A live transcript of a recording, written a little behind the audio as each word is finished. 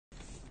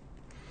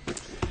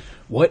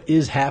What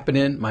is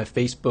happening, my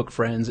Facebook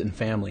friends and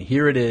family?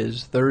 Here it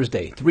is,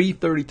 Thursday,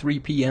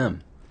 3:33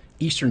 p.m.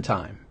 Eastern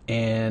Time,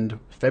 and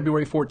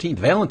February 14th,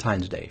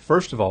 Valentine's Day.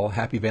 First of all,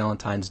 happy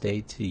Valentine's Day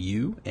to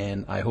you,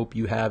 and I hope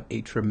you have a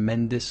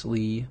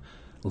tremendously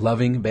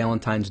loving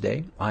Valentine's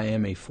Day. I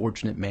am a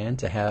fortunate man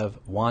to have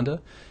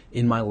Wanda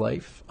in my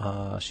life.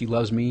 She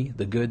loves me,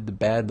 the good, the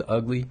bad, the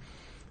ugly,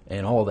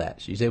 and all that.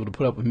 She's able to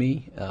put up with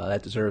me.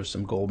 That deserves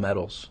some gold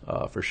medals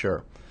for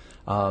sure.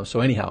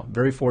 So anyhow,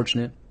 very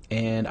fortunate.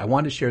 And I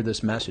wanted to share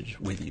this message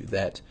with you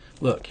that,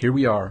 look, here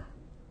we are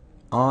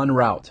en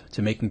route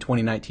to making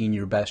 2019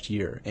 your best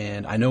year.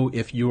 And I know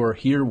if you're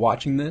here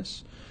watching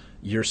this,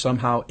 you're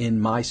somehow in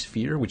my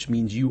sphere, which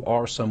means you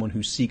are someone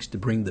who seeks to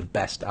bring the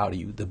best out of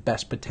you, the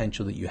best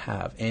potential that you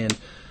have. And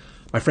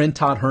my friend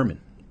Todd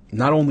Herman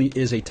not only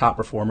is a top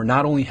performer,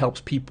 not only helps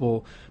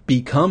people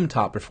become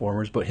top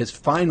performers, but has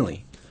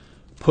finally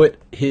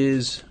put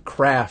his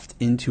craft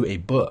into a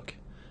book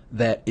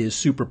that is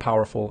super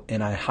powerful,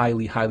 and I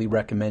highly, highly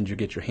recommend you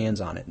get your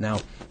hands on it. Now,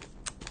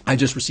 I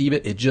just received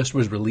it. It just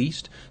was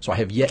released, so I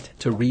have yet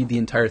to read the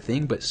entire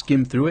thing, but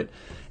skim through it,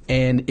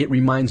 and it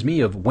reminds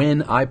me of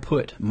when I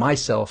put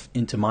myself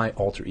into my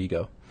alter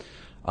ego.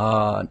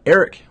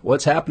 Eric,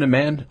 what's happening,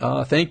 man?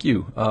 Thank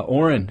you.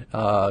 Oren,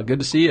 good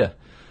to see you.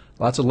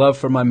 Lots of love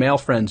for my male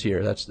friends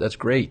here. That's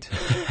great.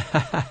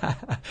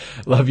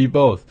 Love you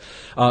both.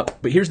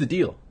 But here's the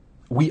deal.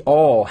 We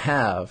all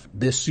have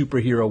this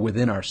superhero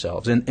within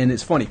ourselves. And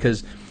it's funny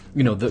because,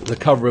 you know, the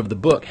cover of the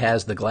book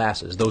has the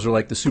glasses. Those are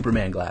like the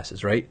Superman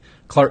glasses, right?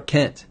 Clark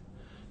Kent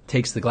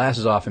takes the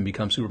glasses off and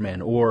becomes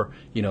Superman. Or,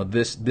 you know,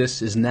 this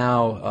is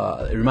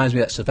now, it reminds me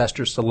of that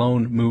Sylvester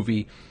Stallone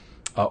movie,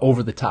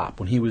 Over the Top,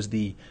 when he was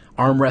the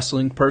arm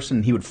wrestling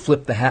person. He would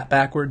flip the hat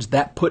backwards.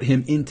 That put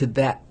him into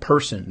that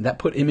person. That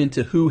put him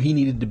into who he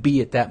needed to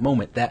be at that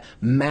moment. That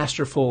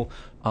masterful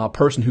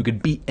person who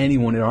could beat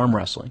anyone in arm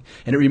wrestling.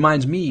 And it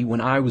reminds me when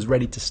I was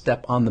ready to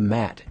step on the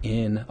mat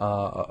in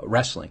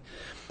wrestling.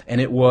 And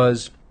it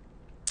was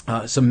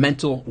some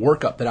mental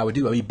workup that I would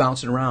do. I'd be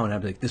bouncing around, and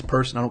I'd be like, this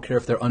person, I don't care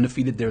if they're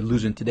undefeated, they're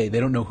losing today. They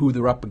don't know who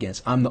they're up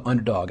against. I'm the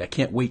underdog. I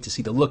can't wait to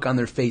see the look on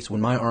their face when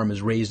my arm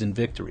is raised in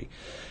victory.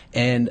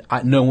 And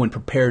no one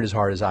prepared as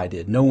hard as I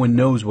did. No one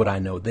knows what I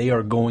know. They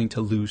are going to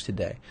lose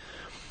today.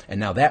 And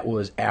now that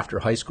was after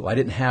high school. I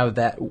didn't have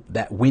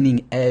that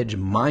winning edge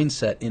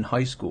mindset in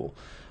high school.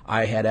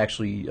 I had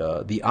actually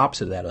the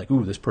opposite of that. Like,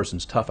 ooh, this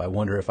person's tough. I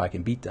wonder if I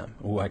can beat them.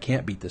 Ooh, I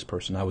can't beat this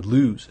person. I would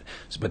lose.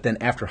 But then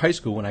after high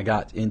school, when I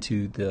got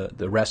into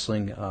the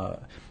wrestling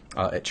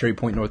at Cherry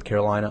Point, North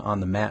Carolina, on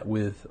the mat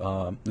with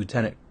Second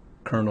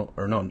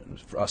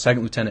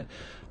Lieutenant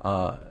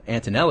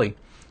Antonelli,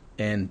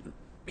 and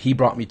he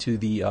brought me to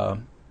the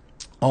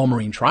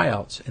All-Marine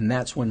tryouts, and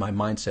that's when my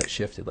mindset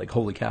shifted. Like,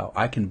 holy cow,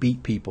 I can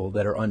beat people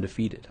that are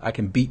undefeated. I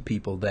can beat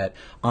people that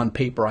on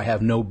paper I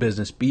have no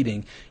business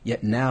beating,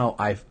 yet now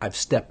I've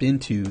stepped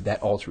into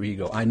that alter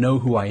ego. I know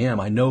who I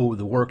am. I know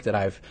the work that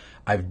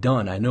I've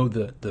done. I know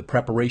the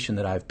preparation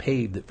that I've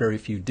paid that very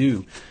few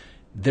do.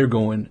 They're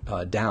going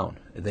down.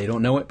 They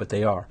don't know it, but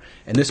they are.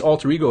 And this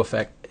alter ego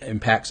effect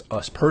impacts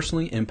us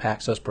personally,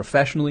 impacts us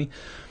professionally.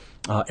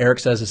 Eric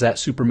says, is that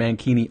Super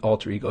Mankini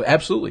alter ego?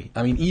 Absolutely.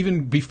 I mean,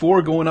 even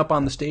before going up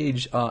on the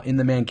stage in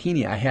the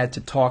Mankini, I had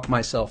to talk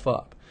myself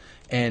up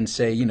and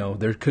say, you know,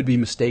 there could be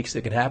mistakes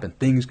that could happen.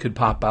 Things could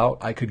pop out.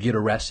 I could get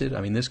arrested. I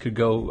mean, this could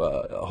go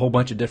a whole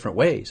bunch of different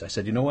ways. I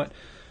said, you know what?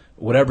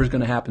 Whatever's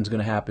going to happen is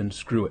going to happen.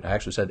 Screw it. I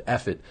actually said,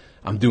 F it.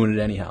 I'm doing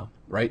it anyhow,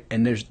 right?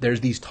 And there's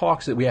these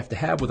talks that we have to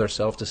have with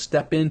ourselves to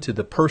step into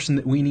the person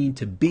that we need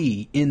to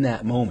be in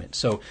that moment.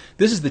 So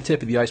this is the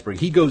tip of the iceberg.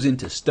 He goes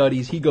into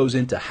studies. He goes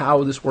into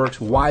how this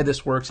works, why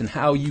this works, and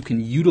how you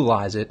can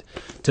utilize it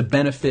to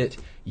benefit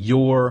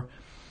your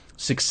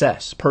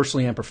success,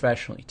 personally and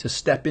professionally, to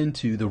step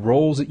into the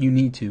roles that you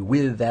need to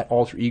with that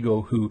alter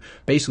ego who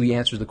basically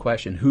answers the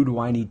question, who do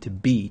I need to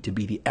be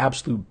the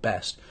absolute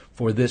best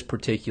for this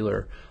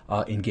particular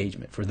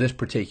engagement, for this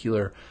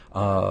particular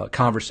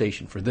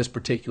conversation, for this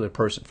particular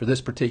person, for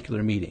this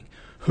particular meeting?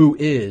 Who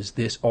is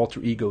this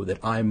alter ego that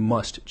I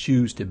must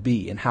choose to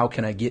be, and how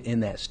can I get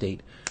in that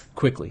state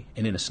quickly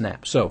and in a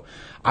snap? So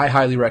I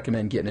highly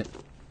recommend getting it.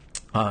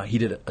 He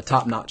did a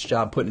top-notch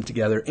job putting it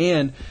together,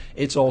 and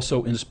it's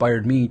also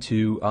inspired me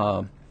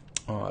to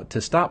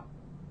stop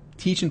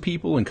teaching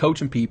people and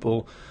coaching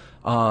people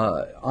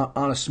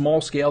on a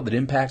small scale that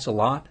impacts a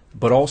lot,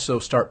 but also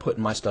start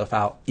putting my stuff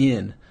out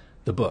in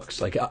the books.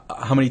 Like,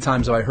 how many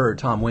times have I heard,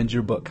 Tom, when's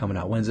your book coming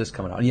out? When's this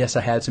coming out? And yes,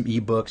 I had some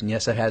ebooks, and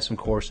yes, I had some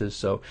courses.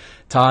 So,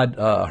 Todd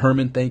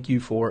Herman, thank you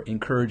for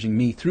encouraging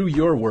me through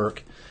your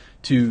work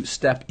to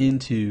step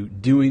into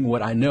doing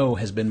what I know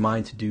has been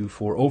mine to do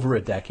for over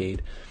a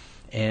decade.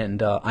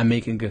 And I'm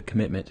making a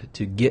commitment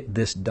to get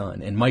this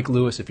done. And Mike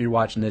Lewis, if you're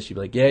watching this,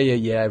 you'll be like,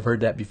 yeah, I've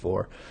heard that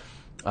before.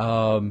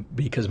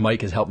 because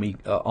Mike has helped me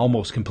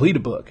almost complete a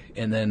book,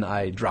 and then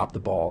I dropped the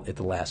ball at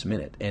the last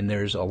minute. And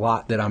there's a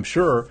lot that I'm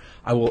sure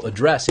I will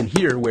address in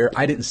here where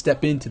I didn't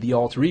step into the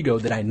alter ego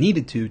that I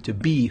needed to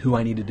be who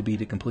I needed to be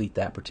to complete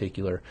that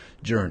particular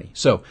journey.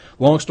 So,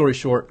 long story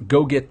short,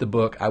 go get the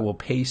book. I will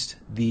paste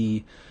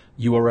the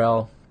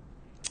URL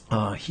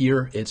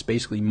here. It's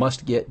basically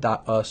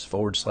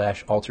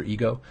mustget.us/alter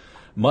ego,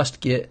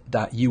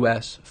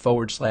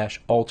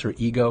 mustget.us/alter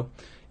ego.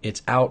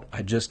 It's out.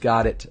 I just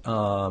got it.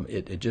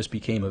 It just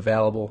became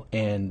available,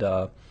 and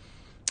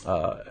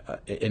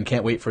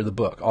can't wait for the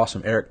book.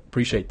 Awesome, Eric.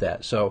 Appreciate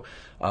that. So,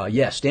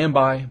 stand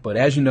by. But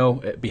as you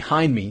know,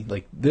 behind me,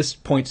 like this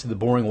points to the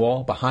boring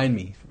wall. Behind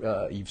me,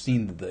 you've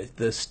seen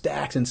the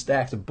stacks and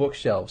stacks of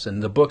bookshelves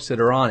and the books that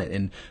are on it,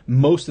 and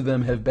most of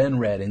them have been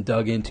read and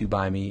dug into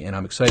by me. And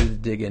I'm excited to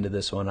dig into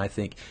this one. I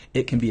think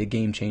it can be a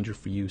game changer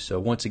for you. So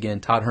once again,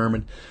 Todd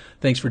Herman,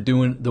 thanks for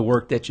doing the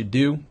work that you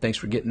do. Thanks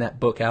for getting that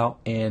book out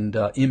and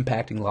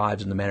impacting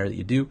lives in the manner that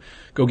you do.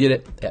 Go get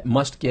it at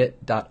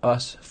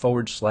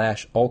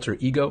mustget.us/alter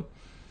ego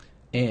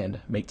and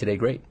make today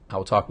great. I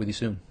will talk with you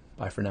soon.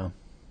 Bye for now.